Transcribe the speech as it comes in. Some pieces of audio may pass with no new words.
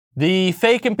The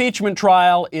fake impeachment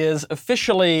trial is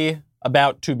officially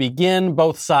about to begin.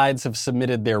 Both sides have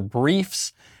submitted their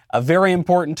briefs. Very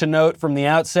important to note from the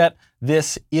outset,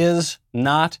 this is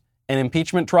not an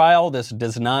impeachment trial. This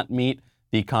does not meet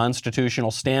the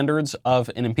constitutional standards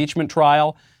of an impeachment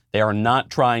trial. They are not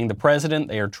trying the president.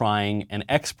 They are trying an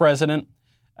ex-president.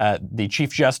 The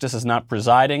Chief Justice is not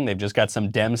presiding. They've just got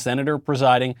some Dem senator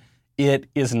presiding. It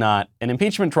is not an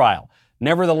impeachment trial.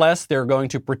 Nevertheless, they're going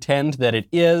to pretend that it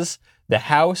is. The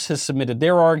House has submitted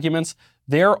their arguments.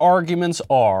 Their arguments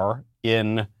are,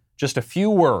 in just a few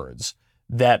words,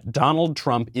 that Donald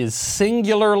Trump is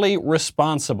singularly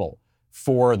responsible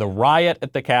for the riot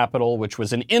at the Capitol, which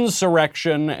was an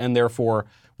insurrection, and therefore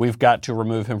we've got to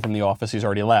remove him from the office. He's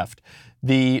already left.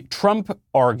 The Trump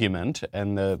argument,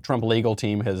 and the Trump legal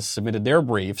team has submitted their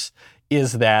briefs,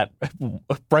 is that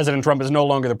President Trump is no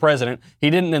longer the president. He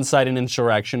didn't incite an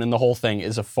insurrection, and the whole thing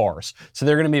is a farce. So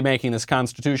they're going to be making this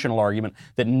constitutional argument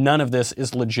that none of this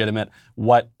is legitimate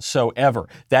whatsoever.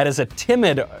 That is a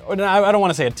timid, I don't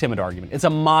want to say a timid argument. It's a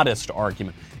modest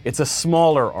argument. It's a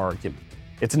smaller argument.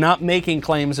 It's not making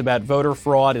claims about voter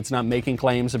fraud. It's not making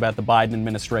claims about the Biden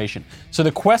administration. So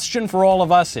the question for all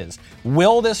of us is,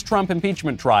 will this Trump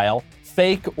impeachment trial,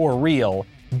 fake or real,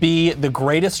 be the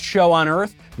greatest show on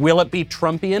earth? Will it be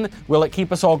Trumpian? Will it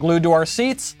keep us all glued to our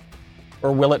seats?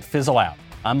 Or will it fizzle out?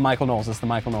 I'm Michael Knowles. This is The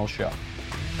Michael Knowles Show.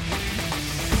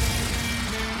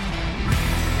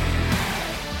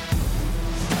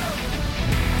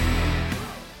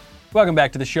 Welcome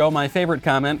back to the show. My favorite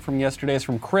comment from yesterday is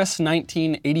from Chris,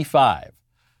 1985,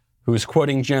 who's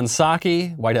quoting Jen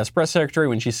Psaki, White House press secretary,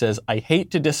 when she says, "I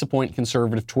hate to disappoint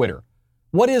conservative Twitter."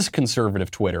 What is conservative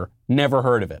Twitter? Never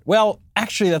heard of it. Well,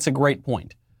 actually, that's a great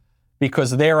point,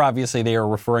 because they are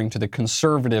referring to the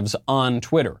conservatives on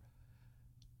Twitter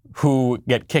who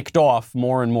get kicked off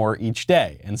more and more each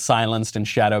day and silenced and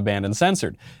shadow banned and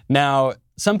censored. Now,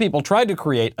 some people tried to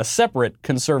create a separate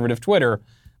conservative Twitter,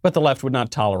 but the left would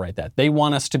not tolerate that. They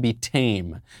want us to be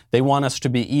tame. They want us to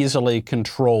be easily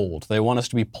controlled. They want us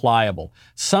to be pliable.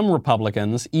 Some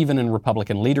Republicans, even in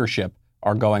Republican leadership,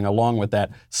 are going along with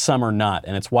that. Some are not.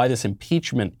 And it's why this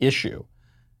impeachment issue,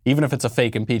 even if it's a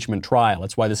fake impeachment trial,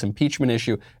 it's why this impeachment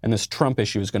issue and this Trump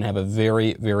issue is going to have a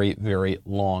very, very, very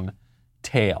long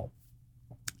tail.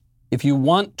 If you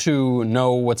want to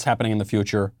know what's happening in the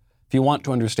future, if you want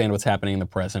to understand what's happening in the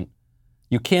present,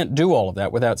 you can't do all of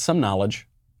that without some knowledge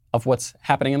of what's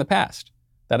happening in the past,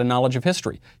 that a knowledge of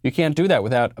history. You can't do that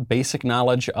without a basic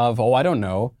knowledge of,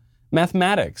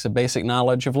 mathematics, a basic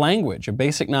knowledge of language, a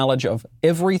basic knowledge of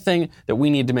everything that we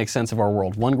need to make sense of our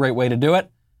world. One great way to do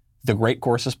it, The Great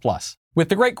Courses Plus. With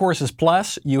The Great Courses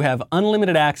Plus, you have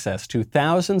unlimited access to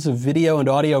thousands of video and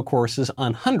audio courses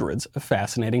on hundreds of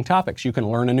fascinating topics. You can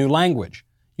learn a new language.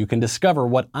 You can discover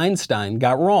what Einstein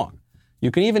got wrong.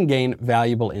 You can even gain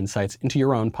valuable insights into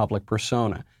your own public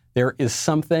persona. There is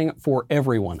something for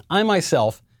everyone. I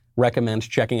myself recommend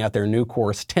checking out their new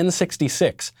course,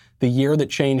 1066, the year that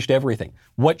changed everything.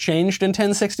 What changed in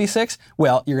 1066?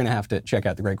 Well, you're going to have to check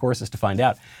out The Great Courses to find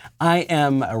out. I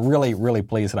am really, really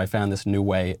pleased that I found this new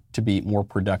way to be more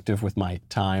productive with my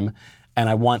time, and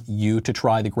I want you to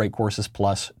try The Great Courses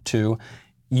Plus too.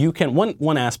 You can,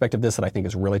 one aspect of this that I think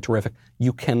is really terrific,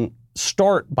 you can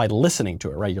start by listening to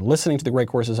it, right? You're listening to The Great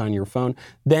Courses on your phone,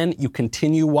 then you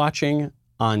continue watching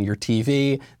on your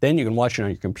TV, then you can watch it on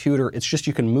your computer. It's just,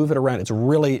 you can move it around. It's a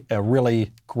really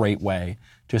great way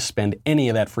to spend any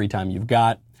of that free time you've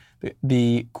got.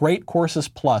 The Great Courses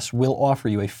Plus will offer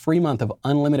you a free month of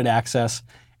unlimited access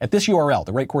at this URL,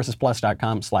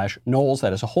 thegreatcoursesplus.com/Knowles.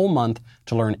 That is a whole month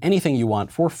to learn anything you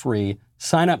want for free.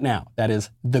 Sign up now. That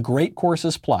is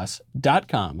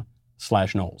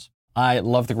thegreatcoursesplus.com/Knowles. I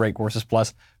love The Great Courses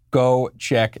Plus. Go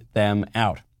check them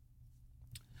out.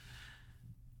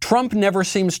 Trump never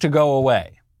seems to go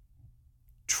away.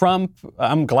 Trump,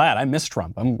 I'm glad. I miss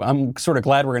Trump. I'm sort of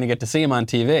glad we're going to get to see him on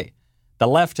TV. The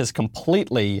left has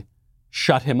completely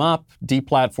shut him up,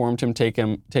 deplatformed him,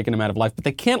 taken him out of life, but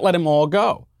they can't let him all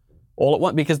go all at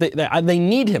once because they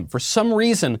need him. For some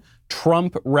reason,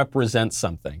 Trump represents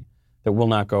something that will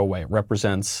not go away. It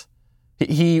represents,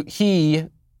 he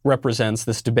represents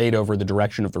this debate over the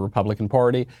direction of the Republican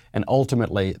Party and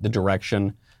ultimately the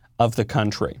direction of the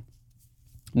country.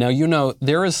 Now, you know,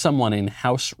 there is someone in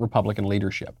House Republican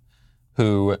leadership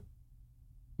who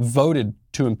voted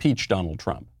to impeach Donald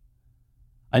Trump.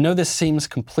 I know this seems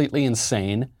completely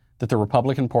insane that the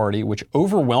Republican Party, which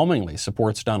overwhelmingly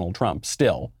supports Donald Trump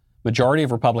still, majority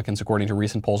of Republicans, according to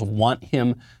recent polls, want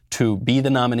him to be the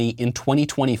nominee in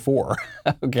 2024,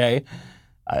 okay?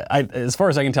 As far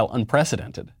as I can tell,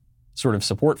 unprecedented sort of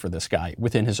support for this guy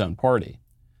within his own party.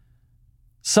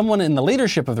 someone in the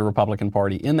leadership of the Republican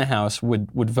Party in the House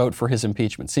would vote for his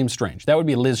impeachment. Seems strange. That would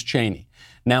be Liz Cheney.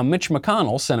 Now, Mitch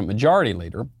McConnell, Senate Majority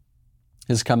Leader,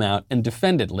 has come out and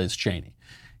defended Liz Cheney.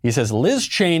 He says Liz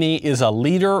Cheney is a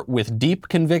leader with deep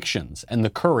convictions and the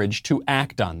courage to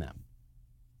act on them.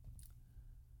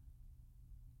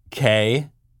 Okay.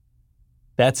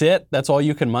 That's it? That's all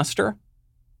you can muster?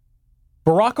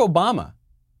 Barack Obama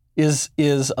is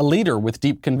a leader with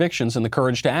deep convictions and the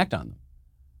courage to act on them.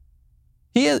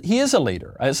 He is a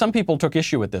leader. Some people took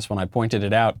issue with this when I pointed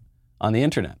it out on the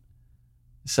internet.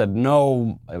 Said,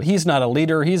 no, he's not a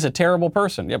leader. He's a terrible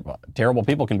person. Yeah, terrible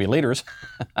people can be leaders.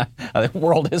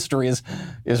 World history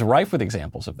is rife with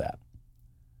examples of that.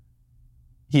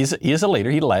 He is a leader.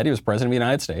 He led. He was president of the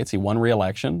United States. He won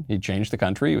re-election. He changed the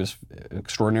country. He was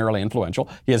extraordinarily influential.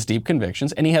 He has deep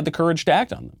convictions, and he had the courage to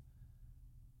act on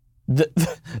them.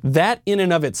 That in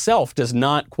and of itself does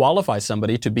not qualify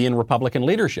somebody to be in Republican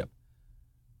leadership.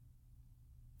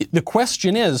 The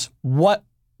question is, what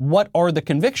are the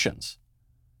convictions?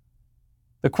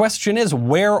 The question is,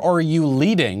 where are you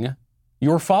leading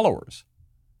your followers?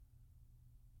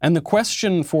 And the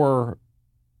question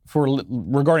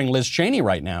regarding Liz Cheney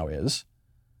right now is,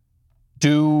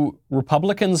 do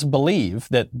Republicans believe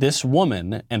that this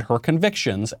woman and her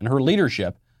convictions and her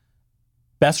leadership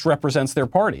best represents their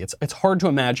party? It's hard to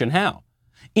imagine how.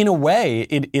 In a way,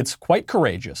 it's quite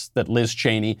courageous that Liz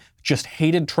Cheney just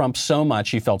hated Trump so much,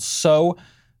 she felt so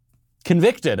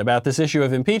convicted about this issue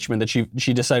of impeachment that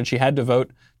she decided she had to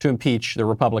vote to impeach the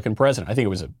Republican president. I think it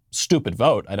was a stupid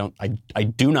vote. I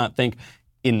do not think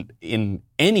in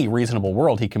any reasonable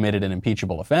world he committed an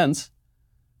impeachable offense.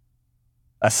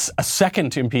 A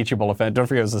second impeachable offense. Don't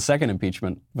forget it was the second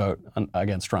impeachment vote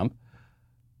against Trump.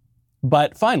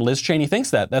 But fine, Liz Cheney thinks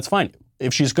that. That's fine.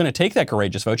 If she's going to take that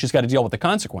courageous vote, she's got to deal with the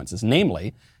consequences.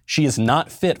 Namely, she is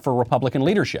not fit for Republican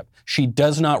leadership. She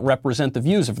does not represent the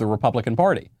views of the Republican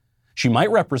Party. She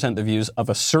might represent the views of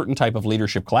a certain type of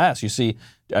leadership class. You see,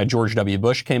 George W.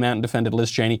 Bush came out and defended Liz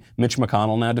Cheney. Mitch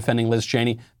McConnell now defending Liz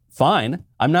Cheney. Fine.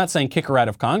 I'm not saying kick her out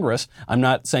of Congress. I'm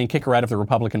not saying kick her out of the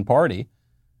Republican Party.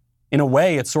 In a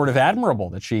way, it's sort of admirable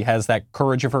that she has that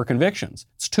courage of her convictions.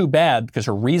 It's too bad because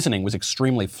her reasoning was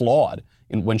extremely flawed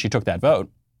when she took that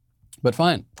vote. But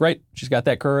fine, great. She's got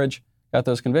that courage, got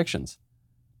those convictions.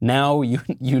 Now you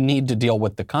need to deal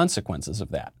with the consequences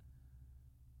of that.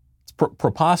 It's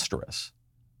preposterous.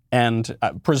 And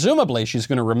presumably she's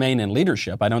going to remain in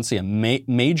leadership. I don't see a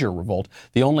major revolt.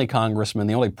 The only congressman,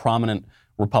 the only prominent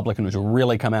Republican who's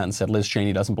really come out and said Liz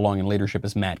Cheney doesn't belong in leadership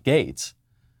is Matt Gaetz.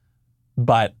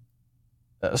 But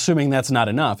assuming that's not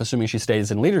enough, assuming she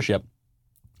stays in leadership,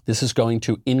 this is going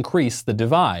to increase the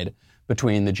divide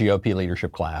between the GOP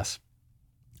leadership class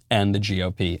and the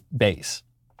GOP base.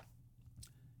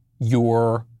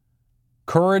 Your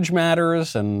courage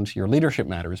matters and your leadership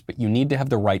matters, but you need to have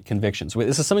the right convictions.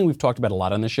 This is something we've talked about a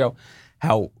lot on this show,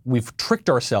 how we've tricked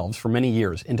ourselves for many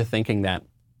years into thinking that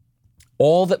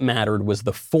all that mattered was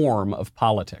the form of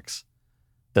politics.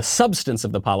 The substance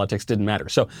of the politics didn't matter.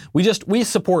 So we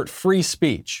support free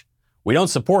speech. We don't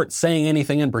support saying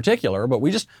anything in particular, but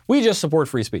we just support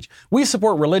free speech. We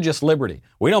support religious liberty.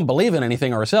 We don't believe in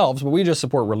anything ourselves, but we just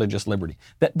support religious liberty.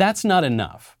 That's not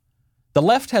enough. The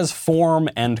left has form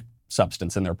and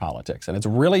substance in their politics, and it's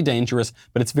really dangerous,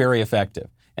 but it's very effective.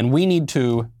 And we need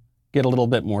to get a little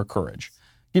bit more courage.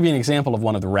 I'll give you an example of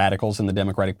one of the radicals in the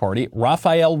Democratic Party,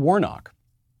 Raphael Warnock,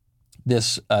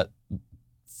 this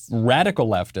radical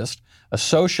leftist, a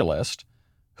socialist,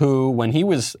 who, when he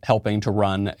was helping to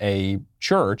run a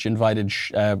church, invited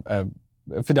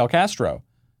Fidel Castro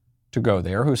to go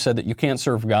there, who said that you can't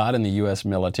serve God in the U.S.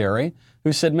 military,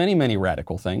 who said many, many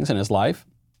radical things in his life.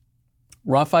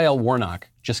 Raphael Warnock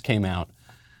just came out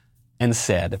and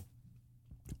said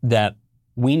that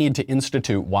we need to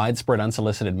institute widespread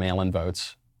unsolicited mail-in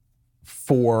votes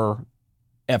forever.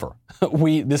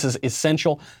 This is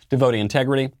essential to voting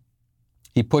integrity.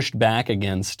 He pushed back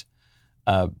against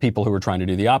people who were trying to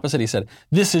do the opposite. He said,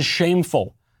 this is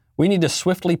shameful. We need to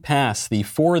swiftly pass the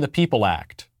For the People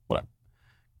Act.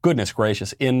 Goodness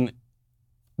gracious. In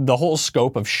the whole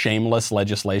scope of shameless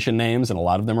legislation names, and a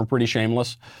lot of them are pretty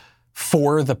shameless,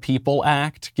 For the People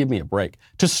Act, give me a break,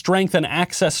 to strengthen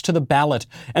access to the ballot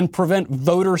and prevent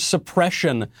voter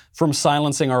suppression from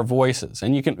silencing our voices.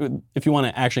 And you can, if you want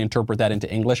to actually interpret that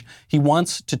into English, he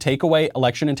wants to take away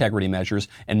election integrity measures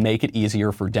and make it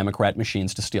easier for Democrat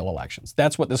machines to steal elections.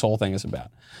 That's what this whole thing is about.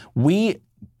 We,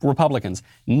 Republicans,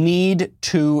 need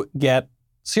to get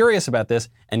serious about this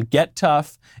and get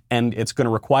tough, and it's going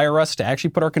to require us to actually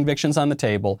put our convictions on the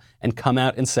table and come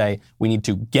out and say we need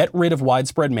to get rid of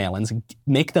widespread mail-ins,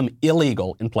 make them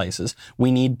illegal in places.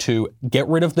 We need to get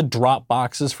rid of the drop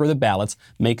boxes for the ballots,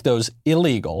 make those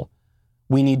illegal.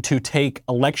 We need to take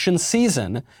election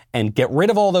season and get rid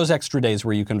of all those extra days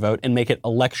where you can vote and make it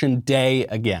election day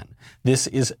again. This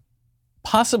is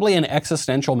possibly an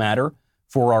existential matter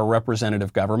for our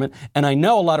representative government. And I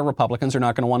know a lot of Republicans are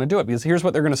not going to want to do it, because here's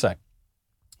what they're going to say.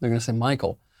 They're going to say,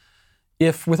 Michael,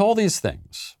 if with all these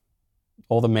things,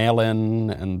 all the mail-in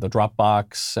and the drop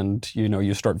box and,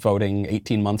 you start voting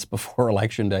 18 months before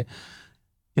Election Day,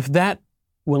 if that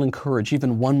will encourage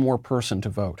even one more person to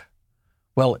vote,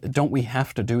 well, don't we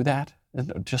have to do that?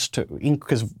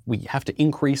 Because we have to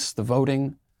increase the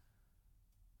voting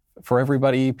for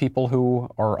everybody, people who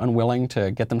are unwilling to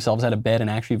get themselves out of bed and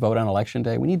actually vote on Election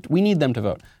Day. We need them to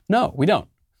vote. No, we don't.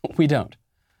 We don't.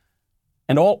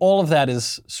 And all of that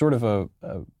is sort of a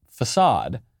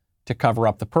facade to cover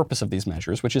up the purpose of these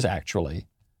measures, which is actually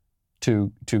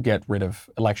to get rid of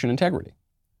election integrity.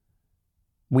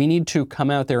 We need to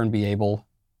come out there and be able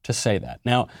to say that.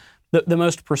 Now, the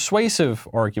most persuasive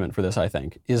argument for this, I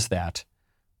think, is that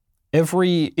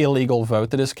every illegal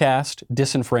vote that is cast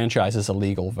disenfranchises a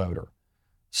legal voter.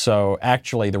 So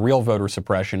actually, the real voter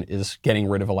suppression is getting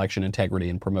rid of election integrity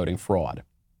and promoting fraud.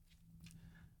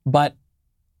 But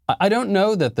I don't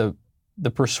know that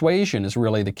the persuasion is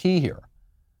really the key here.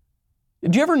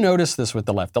 Did you ever notice this with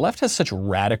the left? The left has such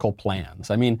radical plans.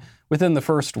 I mean, within the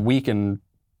first week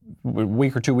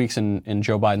or 2 weeks in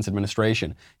Joe Biden's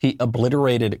administration, he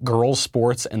obliterated girls'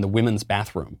 sports and the women's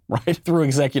bathroom, right, through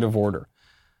executive order.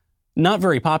 Not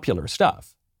very popular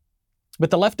stuff. But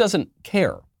the left doesn't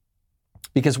care,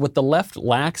 because what the left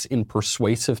lacks in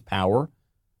persuasive power,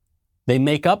 they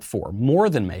more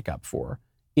than make up for,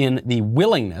 in the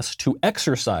willingness to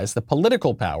exercise the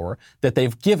political power that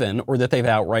they've given or that they've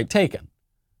outright taken.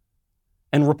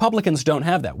 And Republicans don't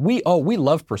have that. We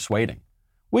love persuading.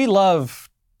 We love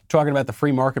talking about the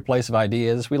free marketplace of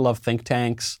ideas. We love think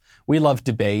tanks. We love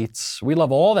debates. We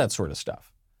love all that sort of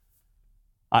stuff.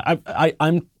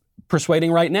 I'm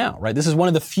persuading right now, right? This is one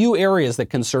of the few areas that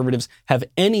conservatives have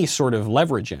any sort of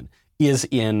leverage in, is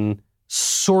in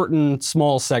certain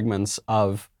small segments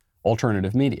of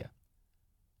alternative media.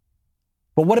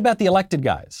 But what about the elected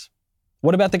guys?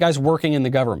 What about the guys working in the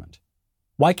government?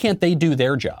 Why can't they do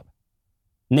their job?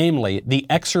 Namely, the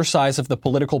exercise of the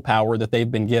political power that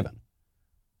they've been given.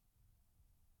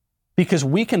 Because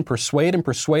we can persuade and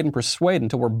persuade and persuade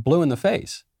until we're blue in the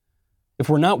face. If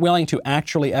we're not willing to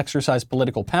actually exercise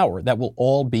political power, that will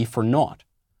all be for naught.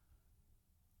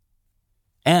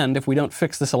 And if we don't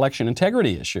fix this election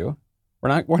integrity issue, we're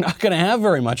not going to have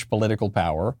very much political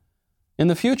power in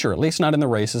the future, at least not in the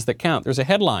races that count. There's a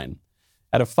headline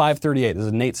out of 538. This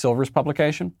is Nate Silver's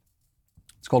publication.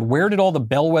 It's called, "Where Did All the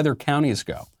Bellwether Counties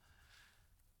Go?"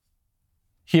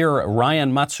 Here,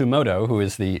 Ryan Matsumoto, who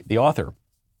is the author,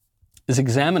 is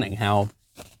examining how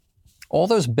all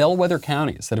those bellwether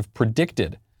counties that have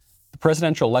predicted the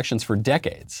presidential elections for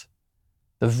decades,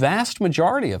 the vast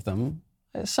majority of them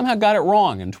somehow got it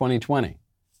wrong in 2020.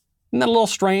 Isn't that a little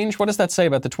strange? What does that say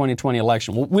about the 2020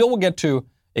 election? Well, we'll get to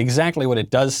exactly what it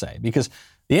does say, because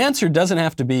the answer doesn't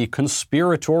have to be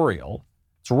conspiratorial.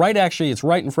 It's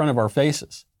right in front of our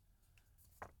faces.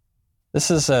 This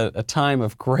is a time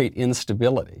of great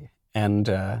instability. And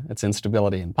it's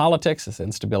instability in politics, it's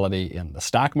instability in the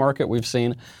stock market we've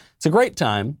seen. It's a great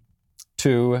time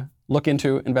to look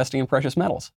into investing in precious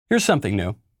metals. Here's something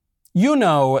new. You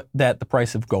know that the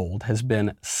price of gold has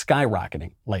been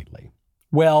skyrocketing lately.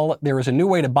 Well, there is a new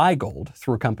way to buy gold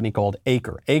through a company called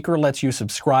Acre. Acre lets you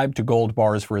subscribe to gold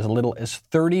bars for as little as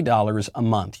 $30 a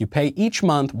month. You pay each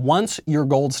month. Once your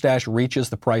gold stash reaches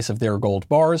the price of their gold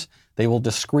bars, they will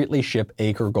discreetly ship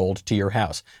Acre gold to your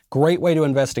house. Great way to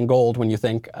invest in gold when you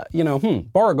think,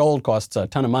 bar of gold costs a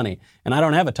ton of money, and I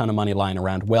don't have a ton of money lying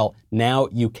around. Well, now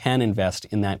you can invest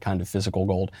in that kind of physical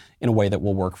gold in a way that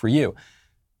will work for you.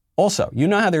 Also, you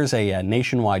know how there's a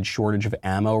nationwide shortage of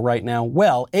ammo right now?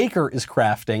 Well, Acre is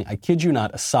crafting, I kid you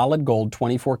not, a solid gold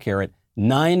 24 karat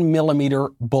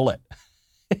 9mm bullet.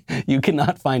 You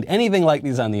cannot find anything like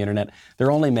these on the internet.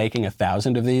 They're only making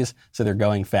 1,000 of these, so they're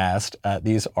going fast.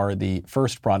 These are the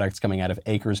first products coming out of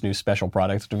Acre's new special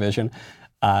products division.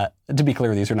 To be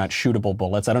clear, these are not shootable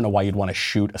bullets. I don't know why you'd want to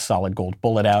shoot a solid gold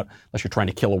bullet out unless you're trying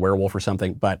to kill a werewolf or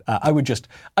something, but I would just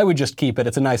keep it.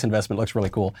 It's a nice investment. It looks really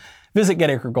cool. Visit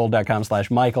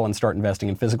getacregold.com/Michael and start investing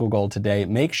in physical gold today.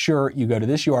 Make sure you go to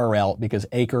this URL because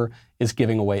Acre is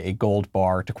giving away a gold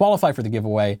bar. To qualify for the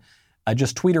giveaway,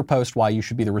 just tweet or post why you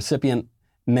should be the recipient.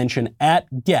 Mention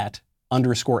 @get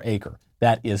get_Acre.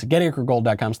 That is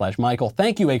getacregold.com/Michael.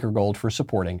 Thank you, Acre Gold, for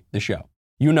supporting the show.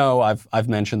 You know, I've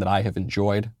mentioned that I have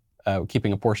enjoyed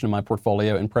keeping a portion of my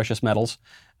portfolio in precious metals.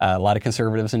 A lot of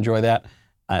conservatives enjoy that.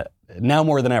 Now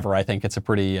more than ever, I think it's a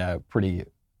pretty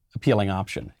appealing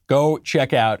option. Go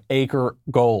check out Acre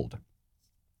Gold.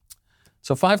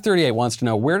 So 538 wants to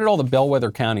know, where did all the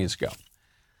bellwether counties go?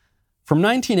 From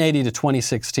 1980 to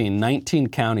 2016, 19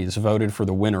 counties voted for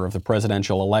the winner of the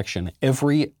presidential election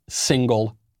every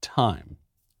single time.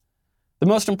 The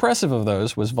most impressive of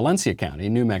those was Valencia County,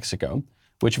 New Mexico,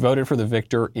 which voted for the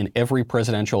victor in every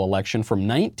presidential election from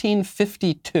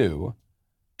 1952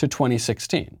 to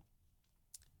 2016.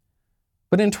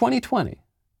 But in 2020,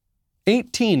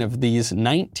 18 of these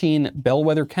 19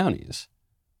 bellwether counties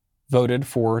voted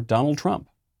for Donald Trump.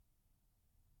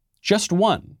 Just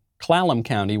one, Clallam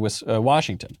County,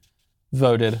 Washington,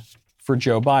 voted for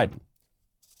Joe Biden.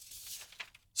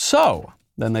 So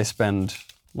then they spend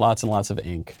lots and lots of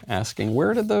ink asking,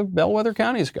 where did the bellwether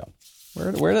counties go?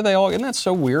 Where did they all? Isn't that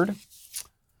so weird?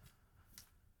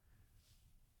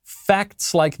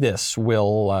 Facts like this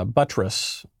will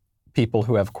buttress people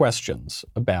who have questions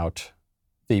about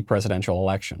the presidential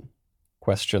election.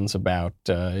 Questions about,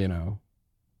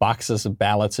 boxes of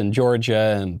ballots in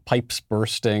Georgia and pipes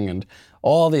bursting and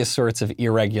all these sorts of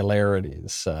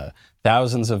irregularities.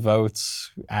 Thousands of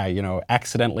votes,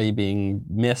 accidentally being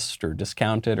missed or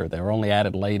discounted, or they were only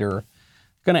added later.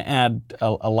 Going to add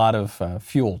a lot of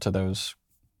fuel to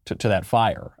that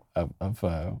fire of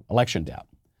election doubt.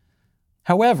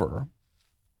 However,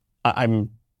 I'm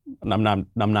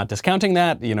not discounting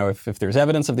that. If there's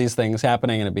evidence of these things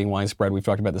happening and it being widespread, we've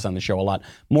talked about this on the show a lot,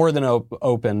 more than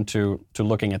open to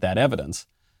looking at that evidence.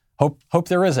 Hope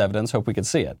there is evidence, hope we could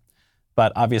see it.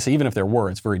 But obviously, even if there were,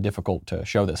 it's very difficult to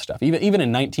show this stuff. Even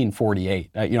in 1948,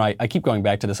 I keep going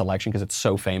back to this election because it's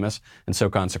so famous and so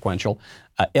consequential.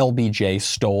 LBJ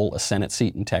stole a Senate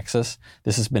seat in Texas.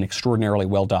 This has been extraordinarily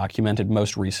well documented,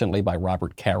 most recently by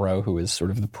Robert Caro, who is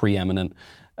sort of the preeminent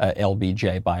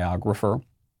LBJ biographer.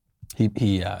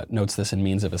 He notes this in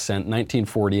Means of Ascent.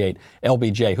 1948,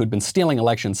 LBJ, who'd been stealing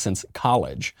elections since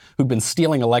college, who'd been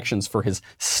stealing elections for his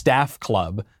staff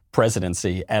club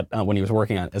presidency when he was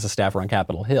working as a staffer on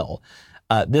Capitol Hill.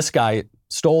 This guy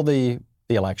stole the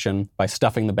election by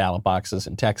stuffing the ballot boxes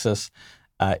in Texas.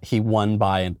 He won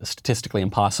by a statistically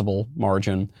impossible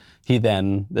margin.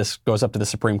 This goes up to the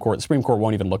Supreme Court. The Supreme Court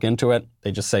won't even look into it.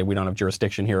 They just say, we don't have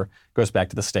jurisdiction here. Goes back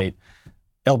to the state.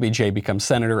 LBJ becomes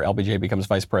senator. LBJ becomes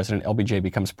vice president. LBJ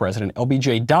becomes president.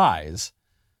 LBJ dies.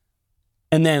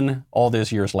 And then all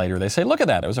those years later, they say, look at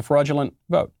that. It was a fraudulent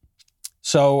vote.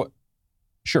 So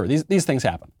sure, these things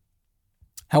happen.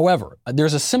 However,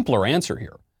 there's a simpler answer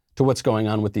here to what's going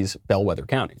on with these bellwether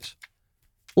counties.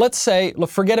 Let's say,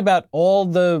 forget about all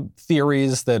the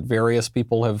theories that various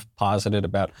people have posited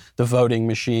about the voting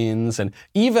machines and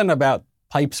even about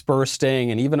pipes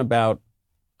bursting and even about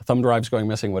thumb drives going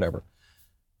missing, whatever.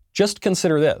 Just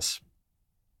consider this.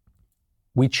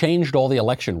 We changed all the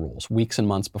election rules weeks and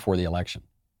months before the election.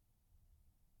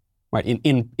 Right?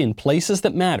 In places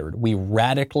that mattered, we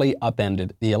radically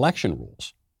upended the election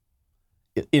rules.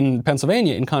 In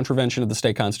Pennsylvania, in contravention of the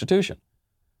state constitution.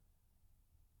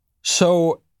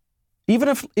 So even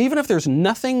if there's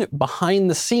nothing behind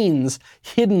the scenes,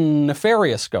 hidden,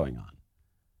 nefarious going on,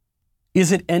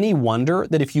 is it any wonder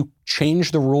that if you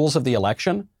change the rules of the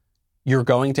election, you're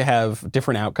going to have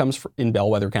different outcomes in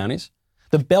bellwether counties?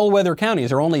 The bellwether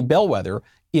counties are only bellwether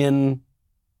in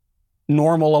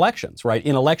normal elections, right?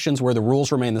 In elections where the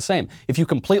rules remain the same. If you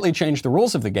completely change the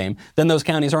rules of the game, then those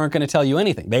counties aren't going to tell you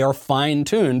anything. They are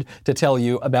fine-tuned to tell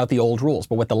you about the old rules.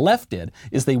 But what the left did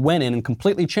is they went in and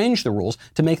completely changed the rules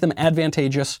to make them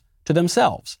advantageous to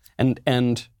themselves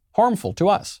and harmful to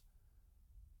us.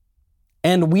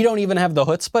 And we don't even have the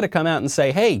chutzpah to come out and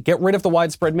say, hey, get rid of the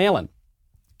widespread mail-in.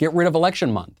 Get rid of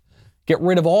election month. Get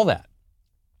rid of all that.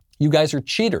 You guys are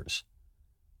cheaters.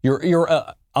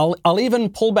 I'll even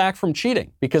pull back from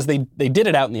cheating because they did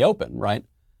it out in the open, right?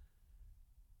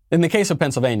 In the case of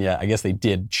Pennsylvania, I guess they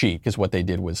did cheat because what they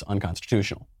did was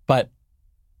unconstitutional. But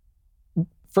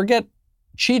forget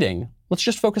cheating. Let's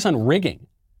just focus on rigging.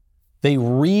 They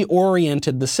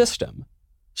reoriented the system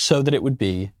so that it would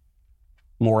be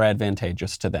more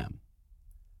advantageous to them.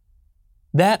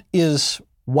 That is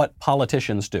what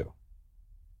politicians do.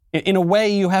 In a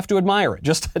way, you have to admire it,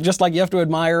 just like you have to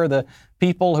admire the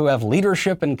people who have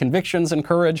leadership and convictions and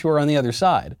courage who are on the other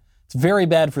side. It's very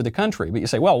bad for the country, but you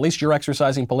say, well, at least you're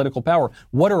exercising political power.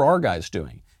 What are our guys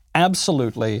doing?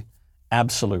 Absolutely,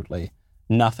 absolutely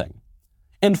nothing.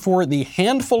 And for the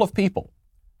handful of people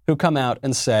who come out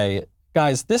and say,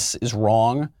 guys, this is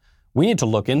wrong. We need to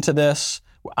look into this.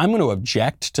 I'm going to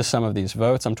object to some of these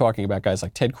votes. I'm talking about guys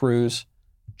like Ted Cruz,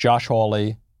 Josh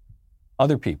Hawley,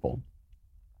 other people.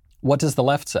 What does the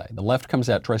left say? The left comes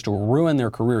out, tries to ruin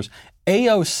their careers.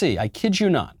 AOC, I kid you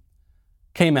not,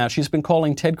 came out. She's been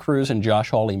calling Ted Cruz and Josh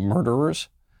Hawley murderers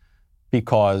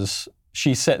because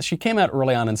she came out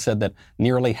early on and said that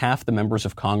nearly half the members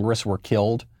of Congress were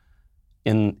killed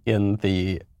in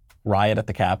the riot at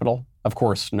the Capitol. Of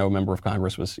course, no member of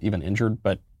Congress was even injured,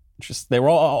 but they were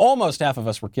almost half of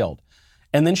us were killed.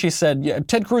 And then she said, yeah,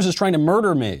 Ted Cruz is trying to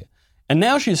murder me. And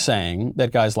now she's saying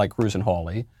that guys like Cruz and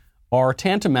Hawley are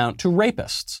tantamount to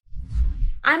rapists.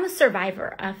 I'm a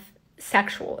survivor of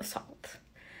sexual assault.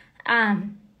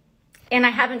 And I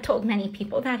haven't told many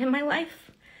people that in my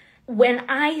life. When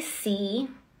I see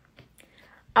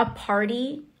a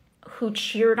party who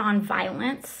cheered on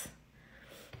violence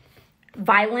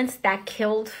that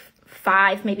killed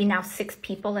 5, maybe now 6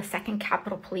 people, a second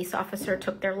Capitol Police officer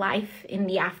took their life in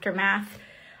the aftermath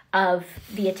of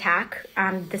the attack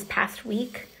this past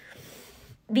week.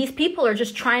 These people are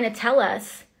just trying to tell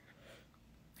us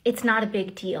it's not a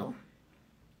big deal.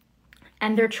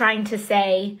 And they're trying to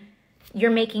say,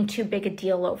 you're making too big a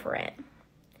deal over it.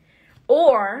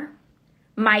 Or,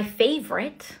 my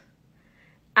favorite,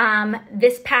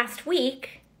 this past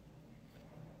week,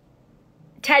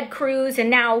 Ted Cruz and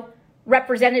now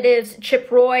Representatives Chip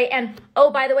Roy and,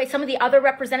 oh, by the way, some of the other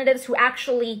representatives who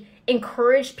actually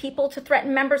encouraged people to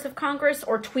threaten members of Congress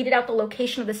or tweeted out the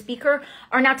location of the speaker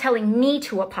are now telling me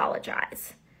to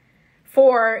apologize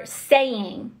for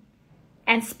saying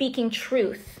and speaking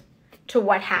truth to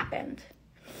what happened.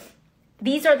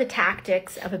 These are the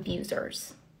tactics of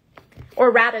abusers. Or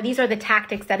rather, these are the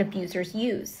tactics that abusers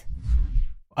use.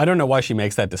 I don't know why she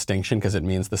makes that distinction because it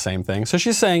means the same thing. So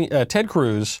she's saying Ted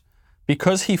Cruz,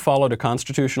 because he followed a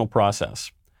constitutional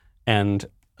process and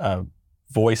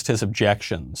voiced his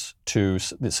objections to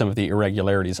some of the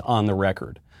irregularities on the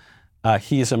record,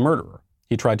 he's a murderer.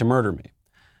 He tried to murder me.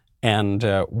 And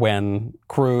when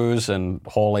Cruz and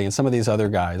Hawley and some of these other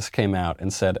guys came out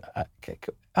and said,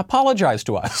 apologize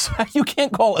to us. You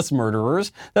can't call us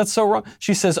murderers. That's so wrong.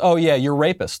 She says, oh yeah, you're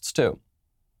rapists too.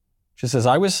 She says,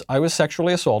 I was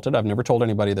sexually assaulted. I've never told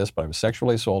anybody this, but I was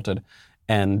sexually assaulted,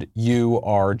 and you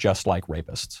are just like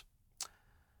rapists.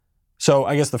 So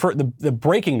I guess the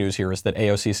breaking news here is that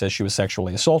AOC says she was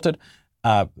sexually assaulted.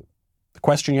 The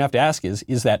question you have to ask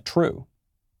is that true?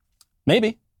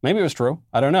 Maybe it was true.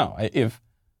 I don't know.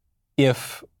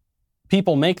 If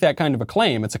people make that kind of a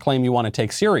claim, it's a claim you want to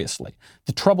take seriously.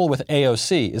 The trouble with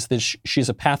AOC is that she's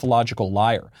a pathological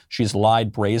liar. She's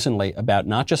lied brazenly about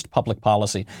not just public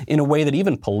policy in a way that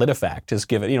even PolitiFact has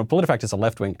given, PolitiFact is a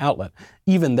left-wing outlet.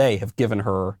 Even they have given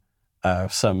her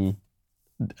some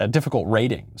difficult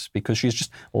ratings because she's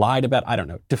just lied about,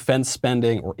 defense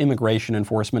spending or immigration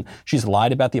enforcement. She's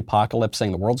lied about the apocalypse,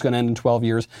 saying the world's going to end in 12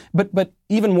 years. But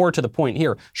even more to the point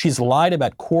here, she's lied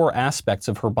about core aspects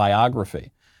of her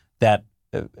biography that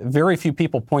very few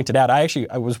people pointed out. I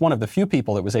was one of the few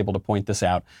people that was able to point this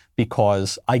out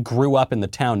because I grew up in the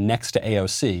town next to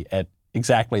AOC at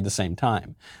exactly the same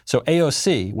time. So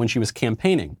AOC, when she was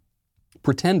campaigning,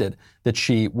 pretended that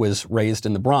she was raised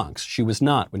in the Bronx. She was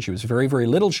not. When she was very, very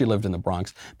little, she lived in the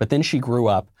Bronx, but then she grew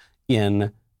up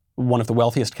in one of the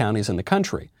wealthiest counties in the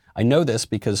country. I know this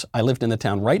because I lived in the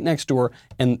town right next door,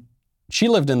 and she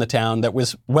lived in the town that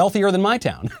was wealthier than my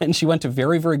town. And she went to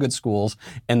very, very good schools.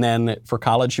 And then for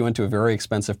college, she went to a very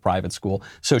expensive private school.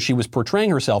 So she was portraying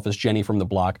herself as Jenny from the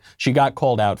block. She got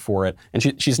called out for it.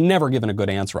 And she's never given a good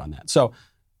answer on that. So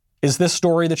is this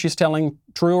story that she's telling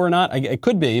true or not? It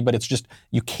could be, but it's just,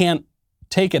 you can't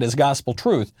take it as gospel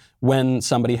truth when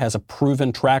somebody has a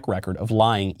proven track record of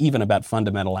lying, even about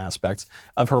fundamental aspects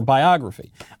of her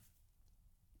biography.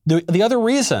 The other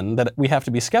reason that we have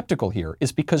to be skeptical here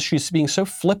is because she's being so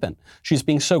flippant. She's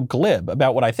being so glib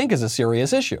about what I think is a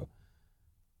serious issue.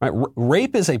 Right?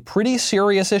 Rape is a pretty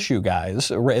serious issue,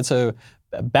 guys. It's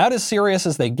about as serious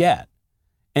as they get.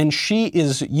 And she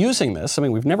is using this,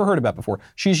 something we've never heard about before.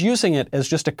 She's using it as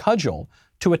just a cudgel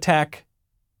to attack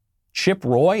Chip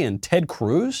Roy and Ted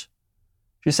Cruz.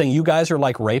 She's saying, you guys are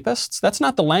like rapists. That's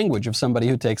not the language of somebody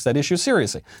who takes that issue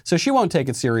seriously. So she won't take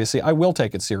it seriously. I will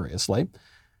take it seriously.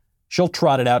 She'll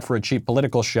trot it out for a cheap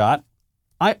political shot.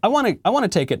 I want to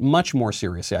take it much more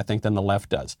seriously, I think, than the left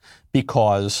does,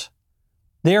 because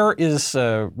there is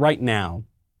right now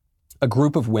a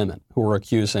group of women who are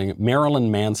accusing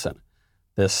Marilyn Manson,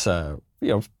 this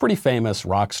pretty famous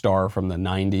rock star from the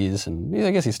 90s, and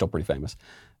I guess he's still pretty famous.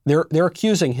 They're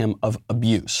accusing him of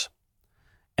abuse.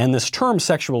 And this term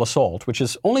sexual assault, which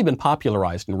has only been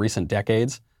popularized in recent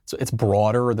decades, so it's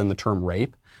broader than the term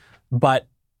rape, but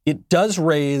it does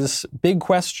raise big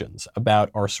questions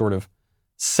about our sort of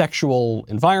sexual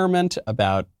environment,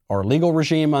 about our legal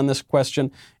regime on this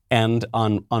question, and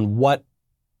on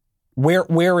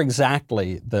where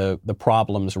exactly the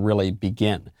problems really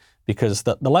begin. Because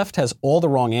the left has all the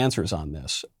wrong answers on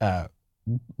this.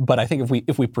 But I think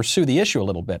if we pursue the issue a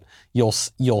little bit, you'll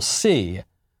see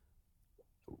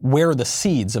where the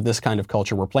seeds of this kind of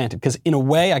culture were planted. Because in a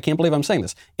way, I can't believe I'm saying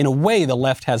this, in a way the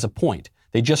left has a point.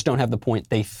 They just don't have the point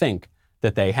they think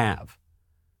that they have.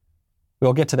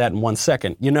 We'll get to that in 1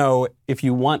 second. You know, if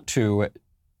you want to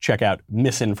check out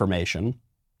misinformation,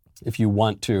 if you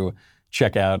want to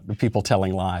check out people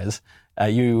telling lies,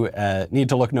 you need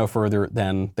to look no further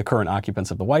than the current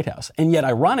occupants of the White House. And yet,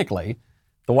 ironically,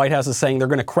 the White House is saying they're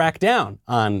going to crack down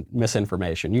on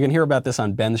misinformation. You can hear about this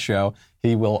on Ben's show.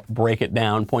 He will break it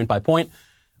down point by point.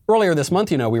 Earlier this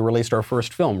month, you know, we released our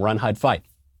first film, Run, Hide, Fight.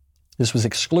 This was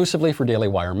exclusively for Daily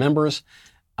Wire members.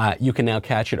 You can now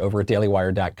catch it over at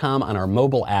dailywire.com, on our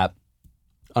mobile app,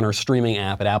 on our streaming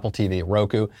app at Apple TV,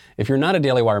 Roku. If you're not a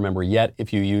Daily Wire member yet,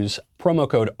 if you use promo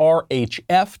code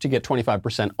RHF to get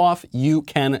 25% off, you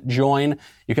can join.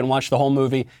 You can watch the whole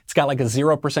movie. It's got like a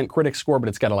 0% critic score, but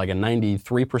it's got like a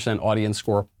 93% audience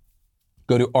score.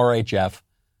 Go to RHF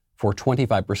for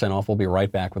 25% off. We'll be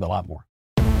right back with a lot more.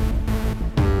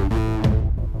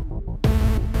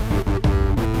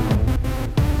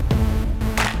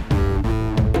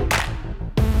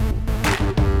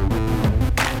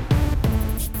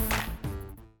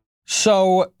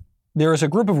 So there is a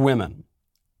group of women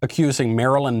accusing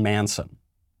Marilyn Manson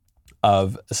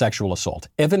of sexual assault.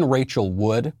 Evan Rachel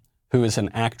Wood, who is an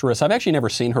actress, I've actually never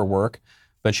seen her work,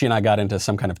 but she and I got into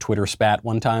some kind of Twitter spat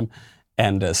one time,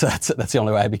 and so that's the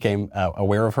only way I became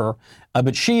aware of her.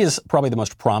 But she is probably the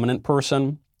most prominent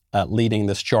person leading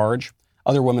this charge.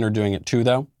 Other women are doing it too,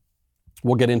 though.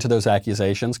 We'll get into those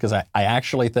accusations, because I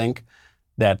actually think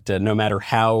that no matter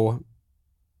how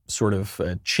sort of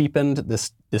cheapened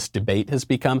this debate has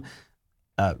become,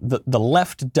 the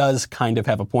left does kind of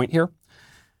have a point here.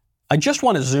 I just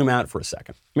want to zoom out for a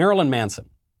second. Marilyn Manson.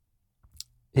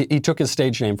 He took his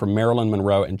stage name from Marilyn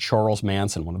Monroe and Charles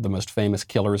Manson, one of the most famous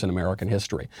killers in American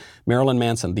history. Marilyn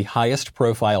Manson, the highest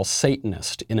profile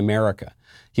Satanist in America.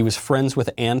 He was friends with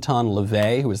Anton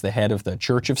LaVey, who was the head of the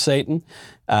Church of Satan.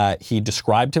 He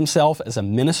described himself as a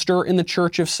minister in the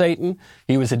Church of Satan.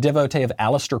 He was a devotee of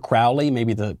Aleister Crowley,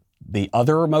 maybe the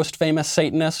other most famous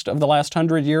Satanist of the last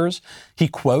 100 years. He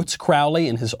quotes Crowley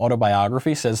in his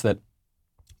autobiography, says that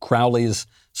Crowley's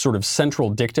sort of central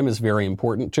dictum is very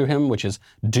important to him, which is,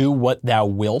 do what thou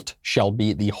wilt shall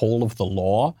be the whole of the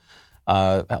law.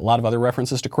 A lot of other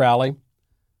references to Crowley.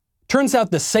 Turns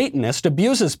out the Satanist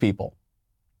abuses people.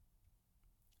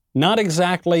 Not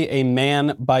exactly a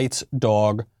man bites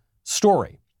dog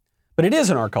story. But it is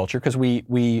in our culture, because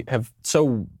we have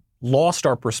so lost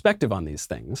our perspective on these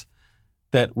things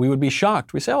that we would be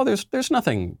shocked. We say, oh, there's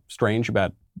nothing strange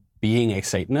about being a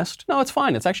Satanist. No, it's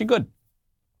fine. It's actually good.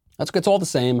 It's all the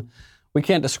same. We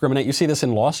can't discriminate. You see this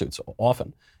in lawsuits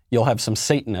often. You'll have some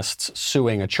Satanists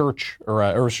suing a church,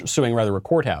 or suing rather a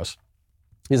courthouse,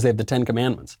 because they have the 10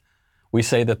 Commandments. We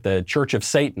say that the Church of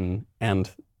Satan and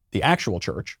the actual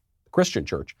church, the Christian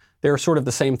church, they're sort of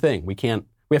the same thing. We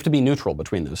have to be neutral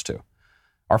between those two.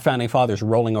 Our founding fathers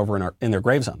rolling over in their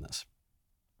graves on this.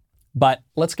 But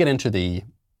let's get into the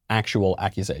actual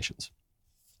accusations.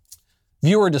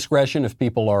 Viewer discretion, if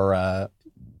people are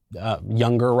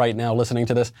younger right now listening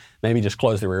to this, maybe just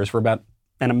close their ears for about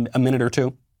a minute or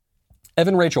two.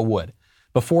 Evan Rachel Wood,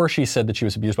 before she said that she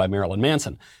was abused by Marilyn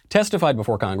Manson, testified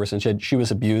before Congress and said she was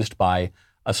abused by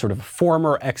a sort of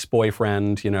former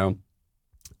ex-boyfriend,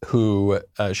 who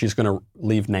she's going to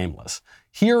leave nameless.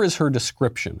 Here is her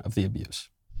description of the abuse.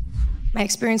 My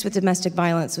experience with domestic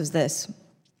violence was this: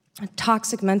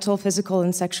 toxic mental, physical,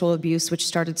 and sexual abuse, which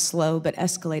started slow but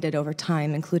escalated over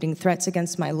time, including threats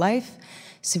against my life,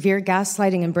 severe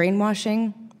gaslighting and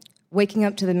brainwashing, waking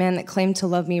up to the man that claimed to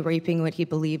love me raping what he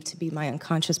believed to be my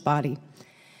unconscious body.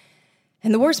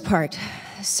 And the worst part,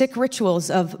 sick rituals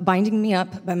of binding me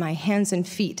up by my hands and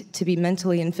feet to be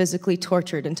mentally and physically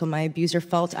tortured until my abuser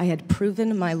felt I had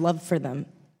proven my love for them.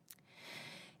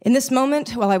 In this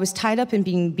moment, while I was tied up and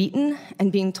being beaten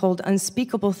and being told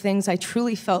unspeakable things, I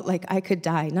truly felt like I could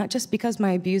die, not just because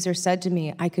my abuser said to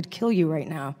me, I could kill you right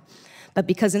now, but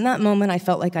because in that moment I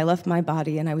felt like I left my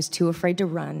body and I was too afraid to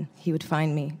run. He would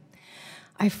find me.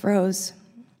 I froze,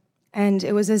 and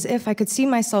it was as if I could see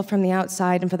myself from the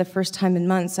outside, and for the first time in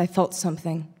months, I felt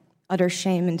something, utter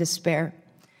shame and despair.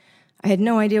 I had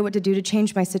no idea what to do to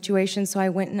change my situation, so I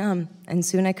went numb, and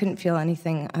soon I couldn't feel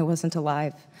anything. I wasn't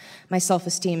alive. My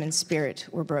self-esteem and spirit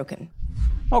were broken.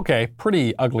 Okay,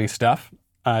 pretty ugly stuff.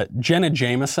 Jenna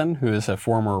Jameson, who is a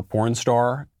former porn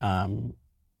star,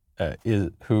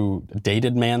 who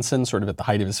dated Manson sort of at the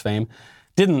height of his fame,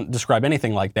 didn't describe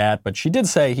anything like that, but she did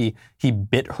say he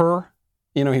bit her.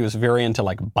 You know, he was very into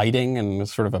like biting and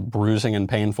sort of a bruising and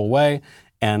painful way,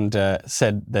 and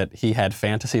said that he had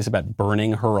fantasies about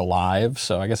burning her alive.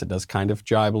 So I guess it does kind of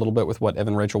jibe a little bit with what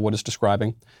Evan Rachel Wood is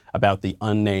describing about the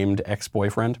unnamed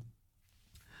ex-boyfriend.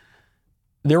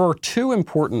 There are two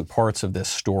important parts of this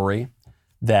story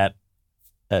that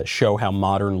show how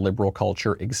modern liberal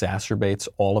culture exacerbates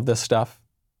all of this stuff,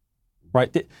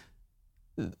 right?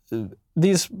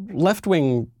 These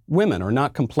left-wing women are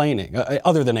not complaining,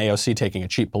 other than AOC taking a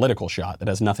cheap political shot that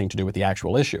has nothing to do with the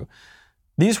actual issue.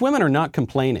 These women are not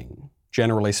complaining,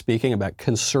 generally speaking, about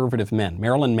conservative men.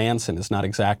 Marilyn Manson is not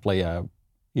exactly a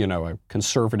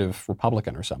conservative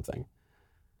Republican or something.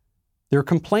 They're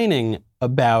complaining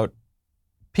about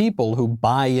people who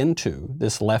buy into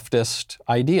this leftist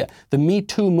idea. The Me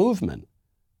Too movement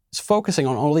is focusing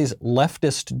on all these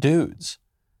leftist dudes,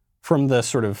 from the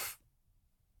sort of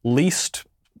least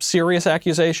serious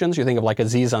accusations. You think of like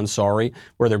Aziz Ansari,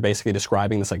 where they're basically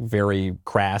describing this like very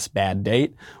crass bad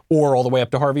date, or all the way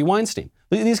up to Harvey Weinstein.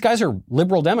 These guys are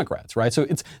liberal Democrats, right? So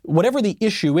it's whatever the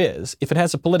issue is, if it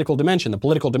has a political dimension, the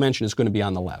political dimension is going to be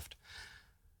on the left.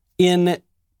 In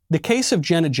the case of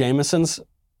Jenna Jameson's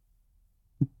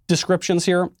descriptions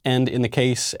here, and in the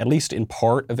case, at least in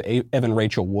part, of Evan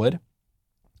Rachel Wood,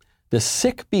 the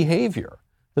sick behavior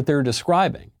that they're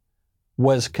describing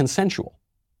was consensual,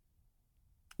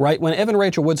 right? When Evan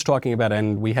Rachel Wood's talking about,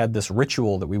 and we had this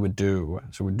ritual that we would do,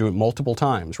 so we'd do it multiple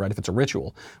times, right? If it's a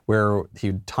ritual, where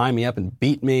he'd tie me up and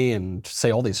beat me and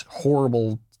say all these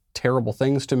horrible, terrible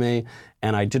things to me,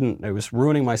 and it was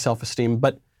ruining my self-esteem,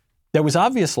 but that was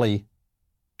obviously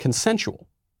consensual.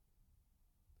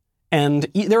 And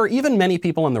there are even many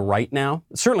people on the right now,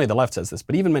 certainly the left says this,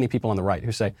 but even many people on the right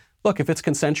who say, look, if it's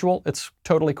consensual, it's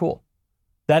totally cool.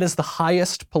 That is the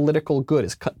highest political good,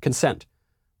 is consent.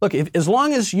 Look, as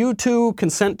long as you two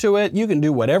consent to it, you can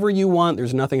do whatever you want.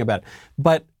 There's nothing about it.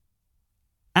 But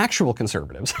actual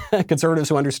conservatives, conservatives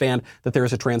who understand that there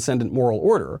is a transcendent moral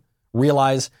order,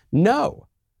 realize, no,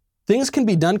 things can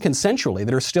be done consensually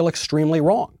that are still extremely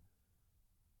wrong.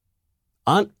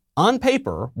 On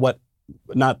paper,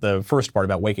 not the first part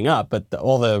about waking up, but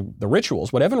all the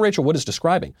rituals, what Evan Rachel Wood is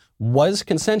describing was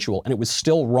consensual, and it was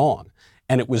still wrong.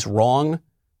 And it was wrong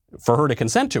for her to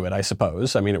consent to it, I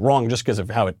suppose. I mean, wrong just because of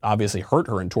how it obviously hurt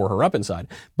her and tore her up inside.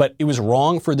 But it was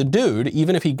wrong for the dude,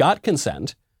 even if he got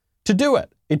consent, to do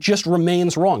it. It just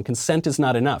remains wrong. Consent is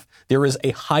not enough. There is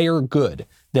a higher good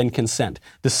than consent.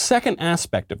 The second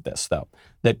aspect of this, though,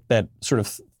 that sort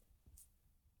of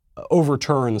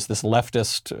overturns this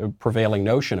leftist prevailing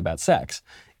notion about sex,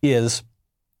 is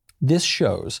this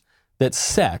shows that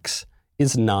sex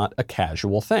is not a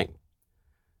casual thing.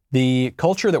 The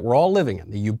culture that we're all living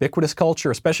in, the ubiquitous culture,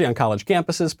 especially on college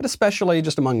campuses, but especially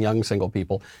just among young single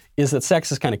people, is that sex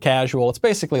is kind of casual. It's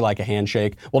basically like a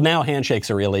handshake. Well, now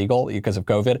handshakes are illegal because of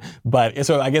COVID, but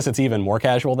so I guess it's even more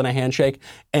casual than a handshake.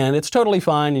 And it's totally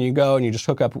fine, and you go and you just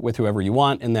hook up with whoever you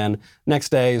want, and then next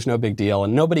day is no big deal,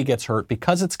 and nobody gets hurt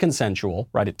because it's consensual,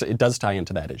 right? It does tie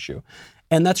into that issue.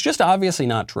 And that's just obviously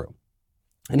not true.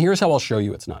 And here's how I'll show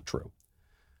you it's not true.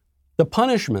 The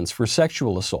punishments for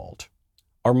sexual assault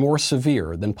are more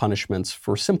severe than punishments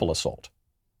for simple assault,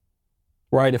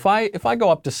 right? If I go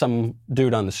up to some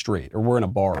dude on the street, or we're in a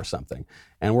bar or something,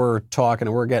 and we're talking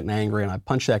and we're getting angry, and I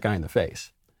punch that guy in the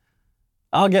face,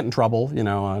 I'll get in trouble.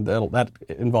 That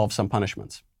involves some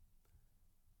punishments.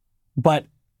 But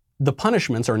the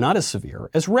punishments are not as severe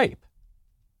as rape.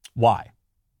 Why?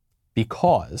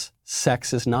 Because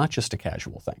sex is not just a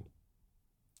casual thing.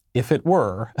 If it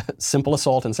were, simple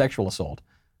assault and sexual assault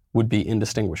would be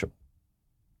indistinguishable.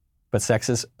 But sex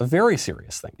is a very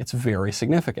serious thing. It's very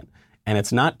significant. And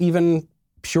it's not even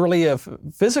purely a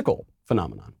physical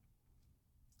phenomenon.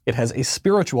 It has a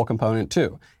spiritual component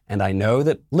too. And I know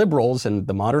that liberals, and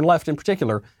the modern left in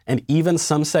particular, and even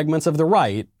some segments of the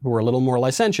right who are a little more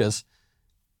licentious,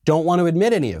 don't want to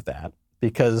admit any of that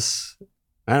because,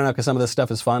 I don't know, because some of this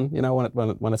stuff is fun,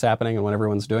 when it's happening and when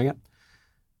everyone's doing it.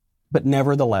 But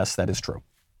nevertheless, that is true.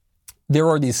 There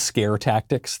are these scare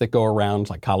tactics that go around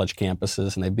like college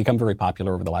campuses, and they've become very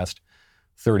popular over the last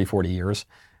 30, 40 years.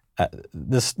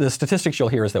 The statistics you'll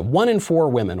hear is that 1 in 4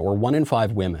 women or 1 in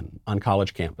 5 women on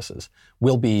college campuses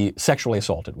will be sexually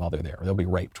assaulted while they're there. They'll be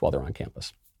raped while they're on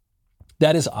campus.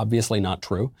 That is obviously not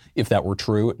true. If that were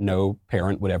true, no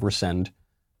parent would ever send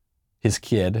his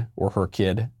kid or her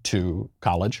kid to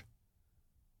college.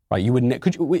 Right? You wouldn't.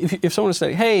 If someone would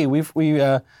say, "Hey,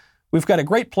 We've got a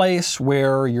great place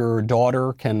where your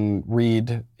daughter can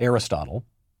read Aristotle.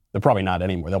 They're probably not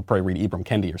anymore. They'll probably read Ibram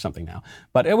Kendi or something now.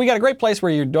 But we got a great place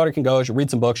where your daughter can go. She'll read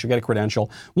some books. She'll get a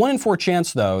credential. 1 in 4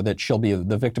 chance, though, that she'll be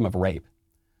the victim of rape.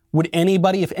 Would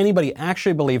anybody, if anybody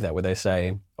actually believed that, would they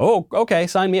say, oh, okay,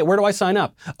 sign me up. Where do I sign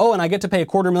up? Oh, and I get to pay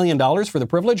 $250,000 for the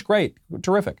privilege? Great,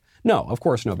 terrific. No, of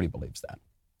course nobody believes that.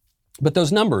 But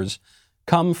those numbers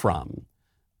come from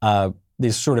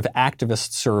these sort of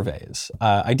activist surveys.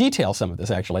 I detail some of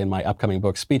this actually in my upcoming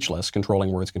book, Speechless,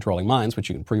 Controlling Words, Controlling Minds, which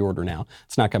you can pre-order now.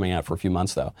 It's not coming out for a few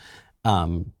months though.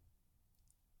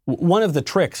 One of the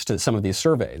tricks to some of these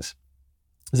surveys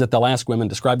is that they'll ask women,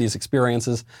 describe these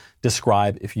experiences,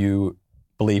 describe if you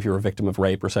believe you're a victim of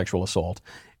rape or sexual assault,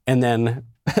 and then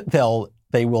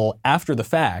they will, after the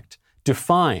fact,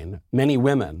 define many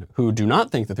women who do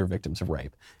not think that they're victims of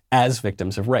rape as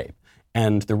victims of rape.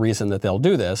 And the reason that they'll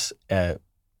do this,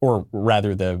 or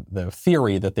rather the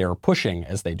theory that they're pushing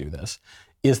as they do this,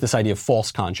 is this idea of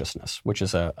false consciousness, which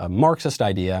is a Marxist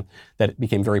idea that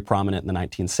became very prominent in the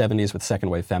 1970s with second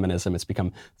wave feminism. It's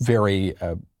become very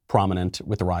prominent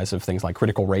with the rise of things like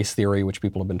critical race theory, which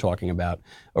people have been talking about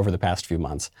over the past few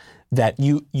months, that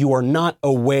you are not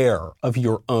aware of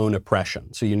your own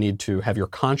oppression. So you need to have your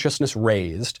consciousness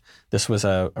raised. This was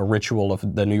a ritual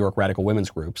of the New York radical women's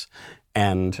groups.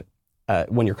 And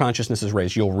when your consciousness is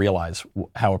raised, you'll realize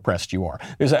how oppressed you are.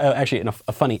 There's actually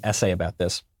a funny essay about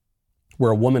this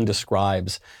where a woman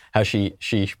describes how she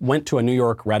went to a New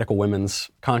York radical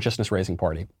women's consciousness-raising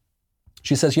party.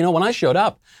 She says, when I showed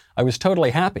up, I was totally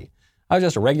happy. I was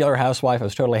just a regular housewife. I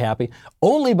was totally happy.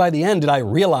 Only by the end did I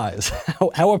realize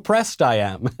how oppressed I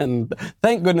am. And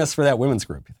thank goodness for that women's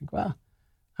group. You think, wow,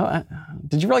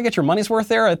 did you really get your money's worth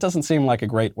there? It doesn't seem like a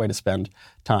great way to spend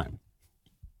time.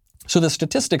 So the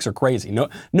statistics are crazy.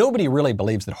 Nobody really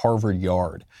believes that Harvard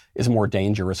Yard is more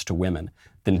dangerous to women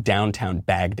than downtown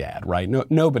Baghdad, right?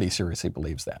 Nobody seriously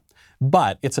believes that.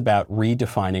 But it's about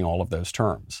redefining all of those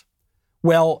terms.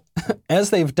 Well,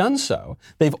 as they've done so,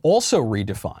 they've also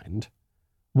redefined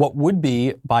what would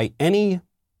be, by any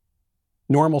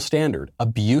normal standard,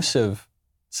 abusive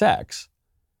sex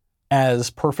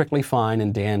as perfectly fine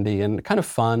and dandy and kind of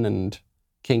fun and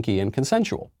kinky and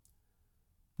consensual.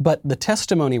 But the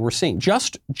testimony we're seeing,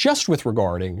 just with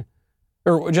regard to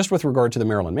the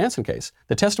Marilyn Manson case,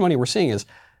 the testimony we're seeing is,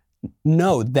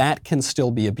 no, that can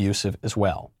still be abusive as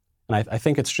well. And I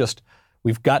think it's just,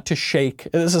 we've got to shake,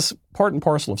 this is part and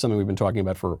parcel of something we've been talking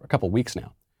about for a couple of weeks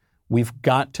now. We've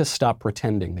got to stop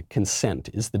pretending that consent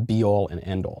is the be-all and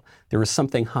end-all. There is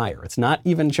something higher. It's not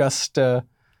even just,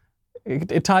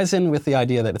 it ties in with the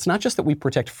idea that it's not just that we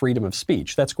protect freedom of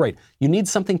speech. That's great. You need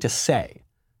something to say.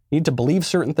 You need to believe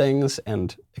certain things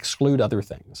and exclude other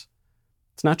things.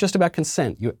 It's not just about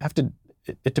consent. You have to,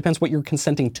 it depends what you're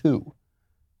consenting to.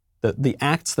 The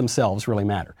acts themselves really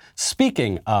matter.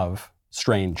 Speaking of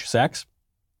strange sex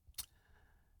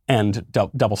and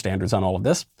double standards on all of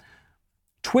this,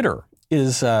 Twitter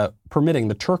is permitting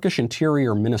the Turkish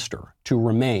interior minister to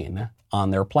remain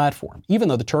on their platform, even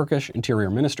though the Turkish interior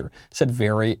minister said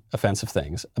very offensive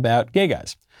things about gay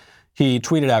guys. He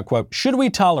tweeted out, quote, "Should we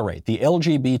tolerate the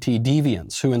LGBT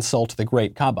deviants who insult the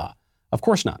great Kaaba? Of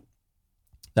course not."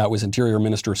 That was Interior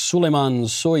Minister Süleyman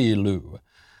Soylu,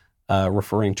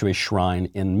 referring to a shrine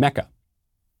in Mecca.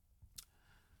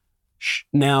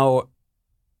 Now,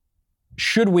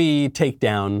 should we take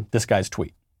down this guy's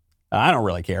tweet? I don't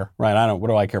really care, right? What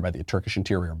do I care about the Turkish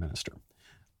Interior Minister?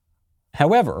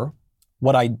 However,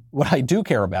 what I do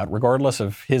care about, regardless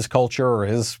of his culture or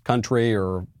his country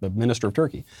or the Minister of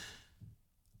Turkey,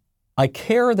 I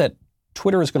care that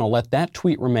Twitter is going to let that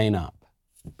tweet remain up,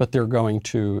 but they're going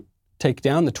to take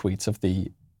down the tweets of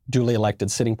the duly elected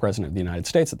sitting president of the United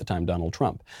States at the time, Donald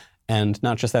Trump. And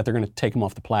not just that, they're going to take him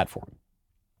off the platform.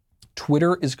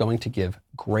 Twitter is going to give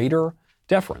greater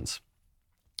deference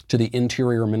to the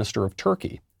interior minister of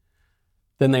Turkey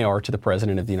than they are to the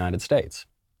president of the United States.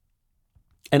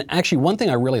 And actually, one thing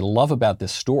I really love about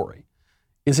this story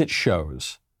is it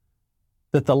shows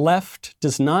that the left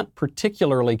does not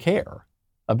particularly care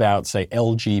about, say,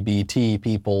 LGBT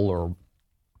people or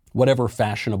whatever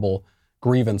fashionable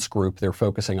grievance group they're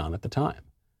focusing on at the time.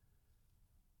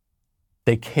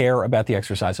 They care about the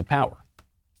exercise of power.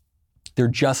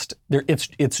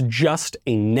 It's just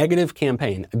a negative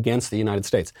campaign against the United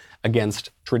States,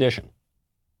 against tradition.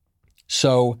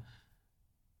 So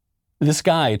this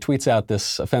guy tweets out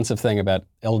this offensive thing about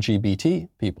LGBT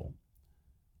people,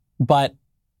 but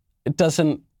it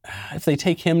doesn't, if they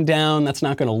take him down, that's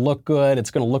not going to look good.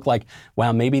 It's going to look like,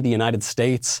 wow, maybe the United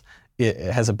States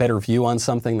has a better view on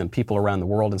something than people around the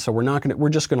world. And so we're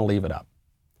just going to leave it up.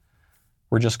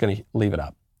 We're just going to leave it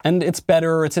up. And it's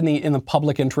better, it's in the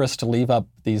public interest to leave up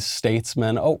these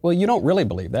statesmen. Oh, well, you don't really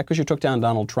believe that because you took down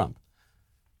Donald Trump.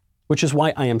 Which is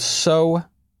why I am so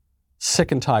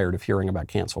sick and tired of hearing about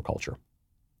cancel culture.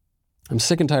 I'm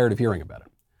sick and tired of hearing about it.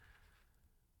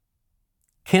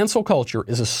 Cancel culture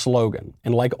is a slogan,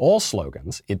 and like all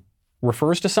slogans, it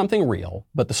refers to something real,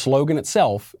 but the slogan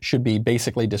itself should be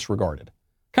basically disregarded.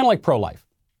 Kind of like pro-life.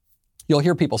 You'll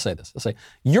hear people say this. They'll say,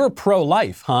 "You're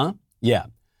pro-life, huh?" Yeah.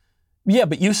 Yeah,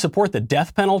 but you support the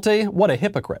death penalty? What a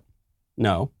hypocrite.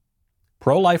 No.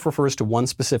 Pro-life refers to one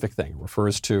specific thing. It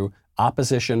refers to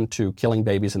opposition to killing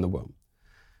babies in the womb.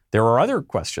 There are other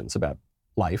questions about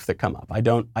life that come up. I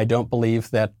don't believe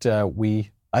that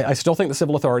I still think the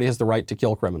civil authority has the right to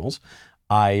kill criminals.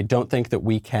 I don't think that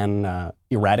we can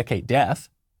eradicate death.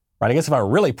 Right? I guess if I were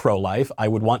really pro-life, I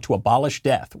would want to abolish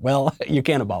death. Well, you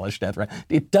can't abolish death, right?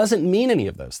 It doesn't mean any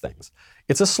of those things.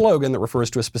 It's a slogan that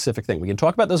refers to a specific thing. We can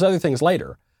talk about those other things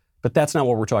later, but that's not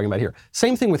what we're talking about here.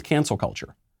 Same thing with cancel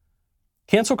culture.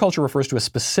 Cancel culture refers to a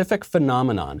specific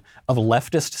phenomenon of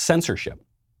leftist censorship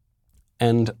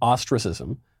and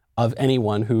ostracism of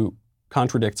anyone who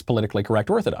contradicts politically correct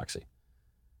orthodoxy.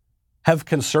 Have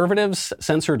conservatives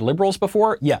censored liberals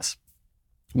before? Yes.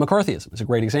 McCarthyism is a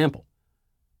great example.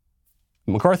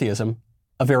 McCarthyism,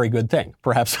 a very good thing.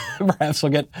 Perhaps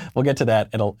we'll get to that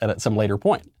at some later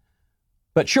point.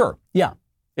 But sure, yeah,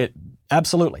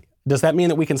 absolutely. Does that mean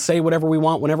that we can say whatever we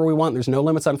want, whenever we want? There's no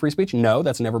limits on free speech? No,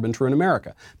 that's never been true in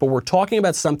America. But we're talking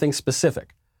about something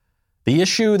specific. The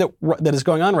issue that is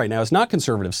going on right now is not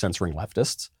conservatives censoring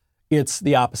leftists. It's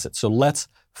the opposite. So let's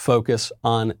focus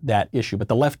on that issue. But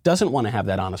the left doesn't want to have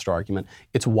that honest argument.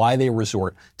 It's why they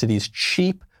resort to these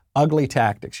cheap, ugly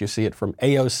tactics. You see it from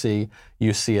AOC.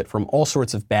 You see it from all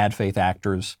sorts of bad faith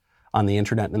actors on the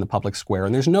internet and in the public square.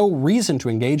 And there's no reason to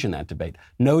engage in that debate.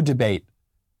 No debate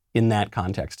in that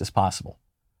context is possible.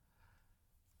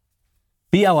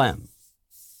 BLM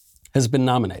has been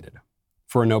nominated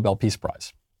for a Nobel Peace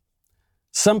Prize.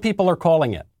 Some people are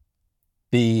calling it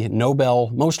the Nobel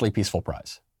Mostly Peaceful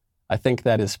Prize. I think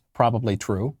that is probably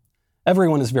true.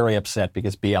 Everyone is very upset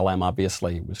because BLM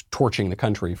obviously was torching the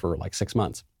country for like 6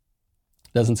 months.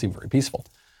 Doesn't seem very peaceful.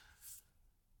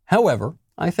 However,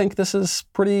 I think this is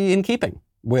pretty in keeping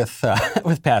with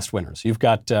past winners. You've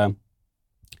got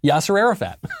Yasser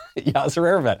Arafat,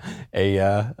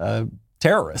 a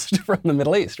terrorist from the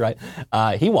Middle East, right?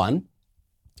 He won.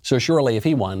 So surely if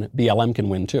he won, BLM can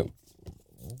win too.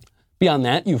 Beyond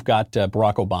that, you've got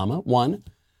Barack Obama won.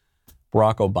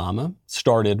 Barack Obama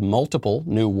started multiple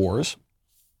new wars.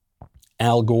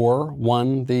 Al Gore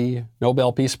won the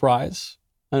Nobel Peace Prize.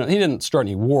 He didn't start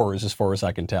any wars as far as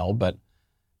I can tell, but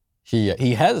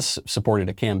he has supported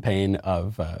a campaign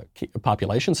of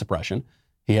population suppression.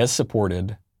 He has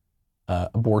supported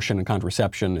abortion and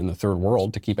contraception in the third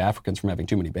world to keep Africans from having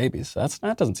too many babies.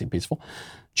 That doesn't seem peaceful.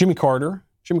 Jimmy Carter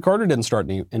didn't start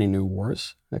any new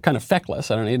wars. Kind of feckless.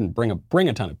 He didn't bring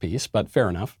a ton of peace, but fair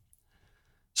enough.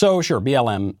 So sure,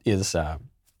 BLM is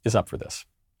up for this.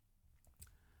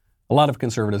 A lot of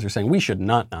conservatives are saying we should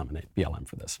not nominate BLM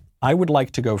for this. I would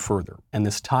like to go further, and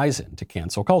this ties into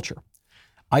cancel culture.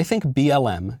 I think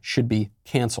BLM should be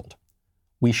canceled.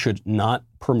 We should not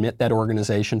permit that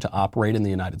organization to operate in the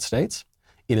United States.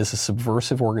 It is a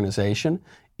subversive organization.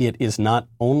 It is not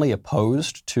only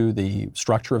opposed to the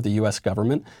structure of the U.S.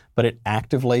 government, but it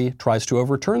actively tries to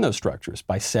overturn those structures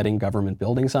by setting government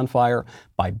buildings on fire,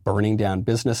 by burning down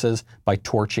businesses, by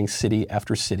torching city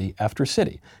after city after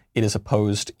city. It is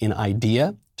opposed in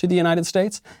idea to the United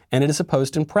States, and it is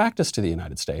opposed in practice to the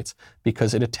United States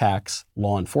because it attacks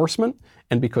law enforcement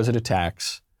and because it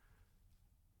attacks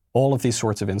all of these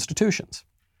sorts of institutions.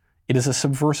 It is a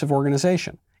subversive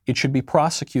organization. It should be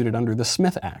prosecuted under the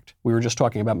Smith Act. We were just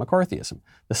talking about McCarthyism.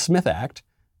 The Smith Act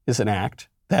is an act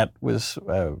that was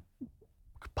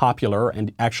popular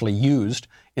and actually used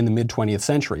in the mid-20th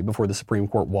century before the Supreme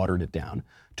Court watered it down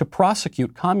to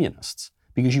prosecute communists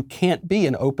because you can't be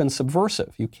an open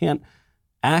subversive. You can't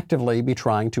actively be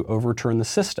trying to overturn the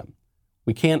system.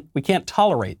 We can't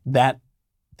tolerate that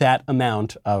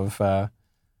amount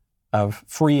of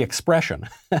free expression,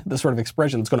 the sort of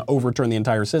expression that's going to overturn the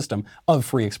entire system of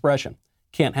free expression.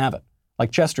 Can't have it.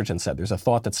 Like Chesterton said, there's a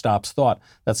thought that stops thought.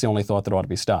 That's the only thought that ought to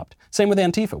be stopped. Same with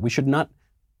Antifa. We should not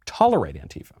tolerate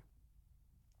Antifa.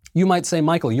 You might say,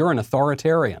 Michael, you're an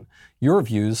authoritarian. Your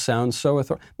views sound so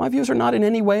My views are not in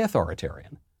any way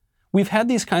authoritarian. We've had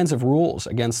these kinds of rules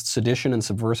against sedition and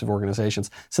subversive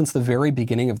organizations since the very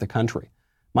beginning of the country.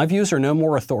 My views are no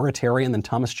more authoritarian than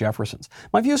Thomas Jefferson's.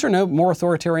 My views are no more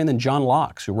authoritarian than John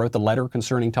Locke's, who wrote the letter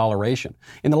concerning toleration.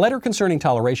 In the letter concerning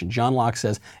toleration, John Locke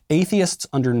says, atheists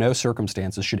under no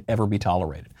circumstances should ever be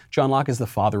tolerated. John Locke is the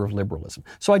father of liberalism.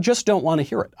 So I just don't want to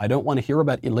hear it. I don't want to hear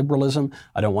about illiberalism.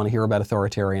 I don't want to hear about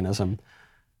authoritarianism.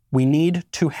 We need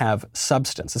to have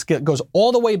substance. This goes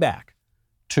all the way back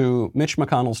to Mitch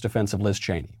McConnell's defense of Liz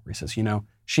Cheney, where he says,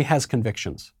 she has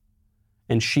convictions,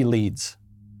 and she leads,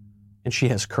 and she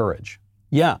has courage.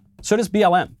 Yeah, so does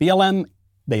BLM. BLM,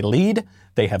 they lead,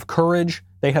 they have courage,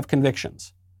 they have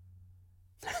convictions.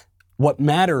 What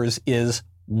matters is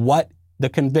what the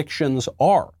convictions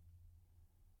are.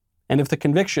 And if the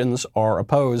convictions are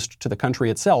opposed to the country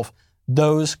itself,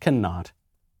 those cannot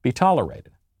be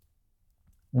tolerated.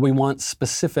 We want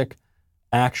specific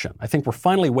action. I think we're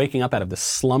finally waking up out of this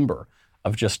slumber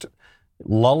of just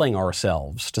lulling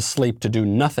ourselves to sleep to do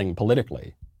nothing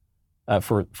politically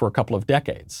for a couple of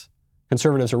decades.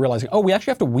 Conservatives are realizing, we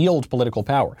actually have to wield political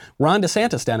power. Ron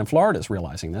DeSantis down in Florida is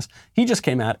realizing this. He just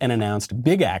came out and announced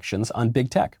big actions on big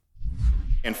tech.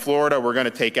 In Florida, we're going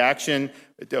to take action.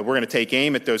 We're going to take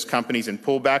aim at those companies and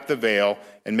pull back the veil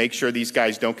and make sure these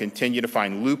guys don't continue to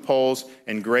find loopholes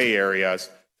and gray areas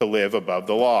to live above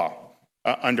the law.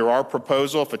 Under our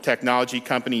proposal, if a technology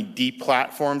company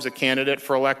deplatforms a candidate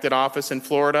for elected office in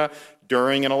Florida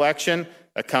during an election,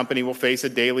 a company will face a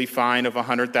daily fine of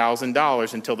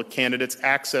 $100,000 until the candidate's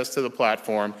access to the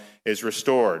platform is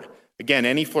restored. Again,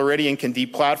 any Floridian can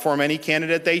deplatform any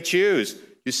candidate they choose.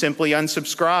 You simply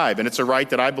unsubscribe, and it's a right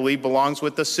that I believe belongs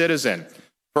with the citizen.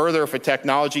 Further, if a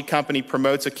technology company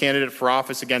promotes a candidate for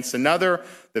office against another,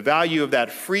 the value of that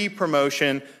free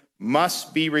promotion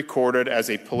must be recorded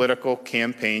as a political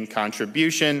campaign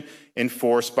contribution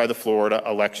enforced by the Florida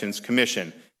Elections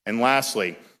Commission. And lastly,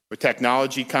 if a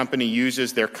technology company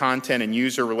uses their content and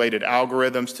user-related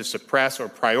algorithms to suppress or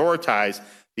prioritize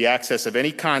the access of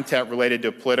any content related to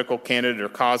a political candidate or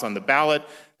cause on the ballot,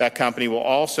 that company will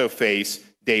also face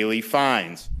daily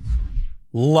fines.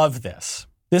 Love this.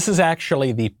 This is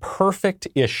actually the perfect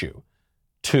issue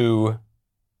to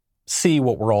see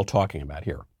what we're all talking about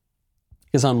here.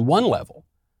 Because on one level,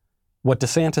 what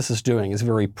DeSantis is doing is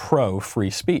very pro-free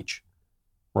speech,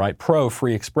 right?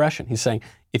 Pro-free expression. He's saying,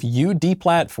 if you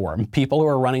deplatform people who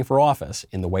are running for office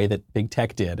in the way that big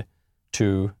tech did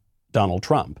to Donald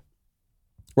Trump,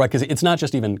 right? Because it's not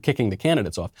just even kicking the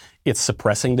candidates off. It's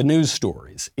suppressing the news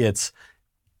stories. It's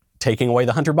taking away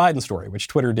the Hunter Biden story, which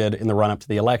Twitter did in the run-up to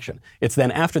the election. It's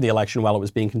then after the election, while it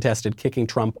was being contested, kicking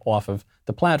Trump off of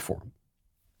the platform.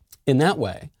 In that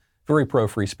way, very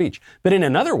pro-free speech. But in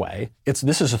another way,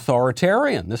 this is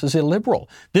authoritarian. This is illiberal.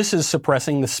 This is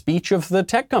suppressing the speech of the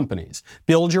tech companies.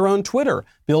 Build your own Twitter.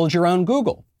 Build your own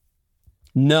Google.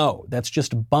 No, that's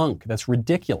just bunk. That's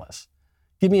ridiculous.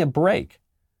 Give me a break.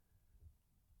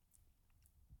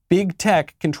 Big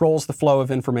tech controls the flow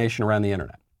of information around the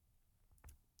internet.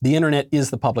 The internet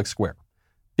is the public square.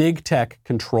 Big tech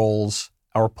controls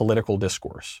our political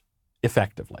discourse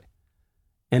effectively.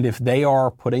 And if they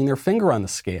are putting their finger on the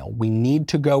scale, we need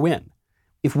to go in.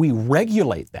 If we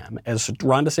regulate them, as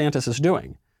Ron DeSantis is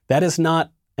doing, that is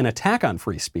not an attack on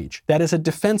free speech. That is a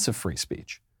defense of free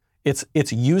speech.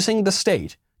 It's using the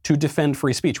state to defend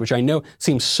free speech, which I know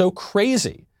seems so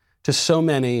crazy to so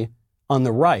many on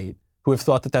the right who have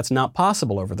thought that that's not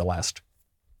possible over the last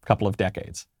couple of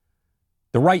decades.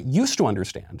 The right used to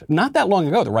understand, not that long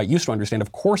ago, the right used to understand,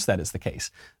 of course that is the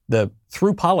case.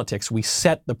 Through politics, we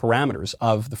set the parameters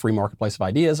of the free marketplace of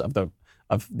ideas, of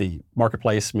the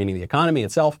marketplace, meaning the economy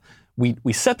itself.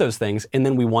 We set those things, and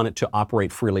then we want it to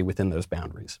operate freely within those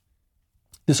boundaries.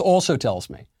 This also tells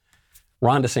me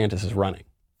Ron DeSantis is running.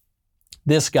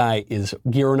 This guy is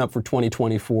gearing up for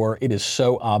 2024. It is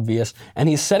so obvious, and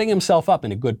he's setting himself up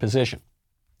in a good position.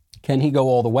 Can he go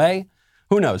all the way?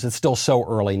 Who knows? It's still so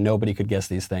early. Nobody could guess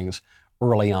these things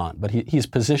early on. But he's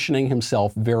positioning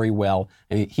himself very well,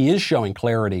 and he is showing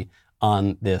clarity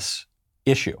on this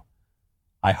issue.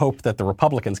 I hope that the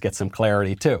Republicans get some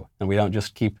clarity too, and we don't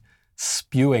just keep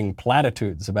spewing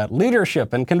platitudes about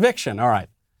leadership and conviction. All right.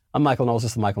 I'm Michael Knowles.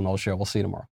 This is The Michael Knowles Show. We'll see you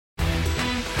tomorrow.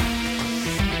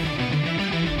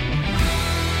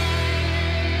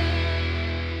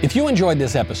 If you enjoyed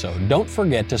this episode, don't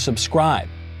forget to subscribe.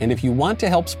 And if you want to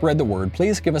help spread the word,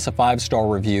 please give us a 5-star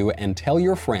review and tell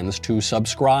your friends to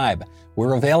subscribe.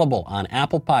 We're available on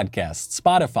Apple Podcasts,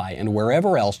 Spotify, and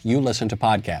wherever else you listen to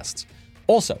podcasts.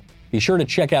 Also, be sure to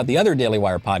check out the other Daily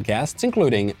Wire podcasts,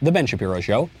 including The Ben Shapiro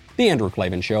Show, The Andrew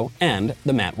Klavan Show, and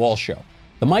The Matt Walsh Show.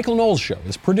 The Michael Knowles Show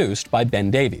is produced by Ben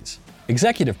Davies.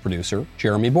 Executive producer,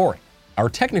 Jeremy Boring. Our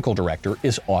technical director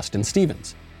is Austin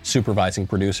Stevens. Supervising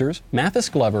producers, Mathis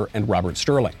Glover and Robert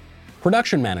Sterling.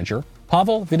 Production manager,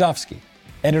 Pavel Vidovsky.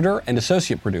 Editor and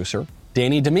associate producer,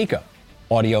 Danny D'Amico.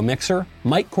 Audio mixer,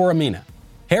 Mike Coromina.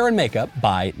 Hair and makeup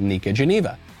by Nika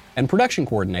Geneva. And production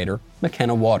coordinator,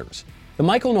 McKenna Waters. The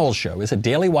Michael Knowles Show is a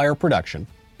Daily Wire production.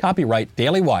 Copyright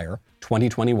Daily Wire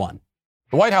 2021.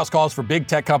 The White House calls for big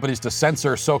tech companies to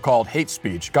censor so-called hate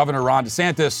speech. Governor Ron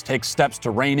DeSantis takes steps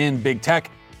to rein in big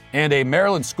tech, and a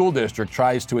Maryland school district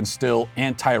tries to instill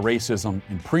anti-racism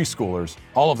in preschoolers.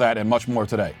 All of that and much more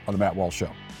today on The Matt Walsh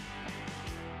Show.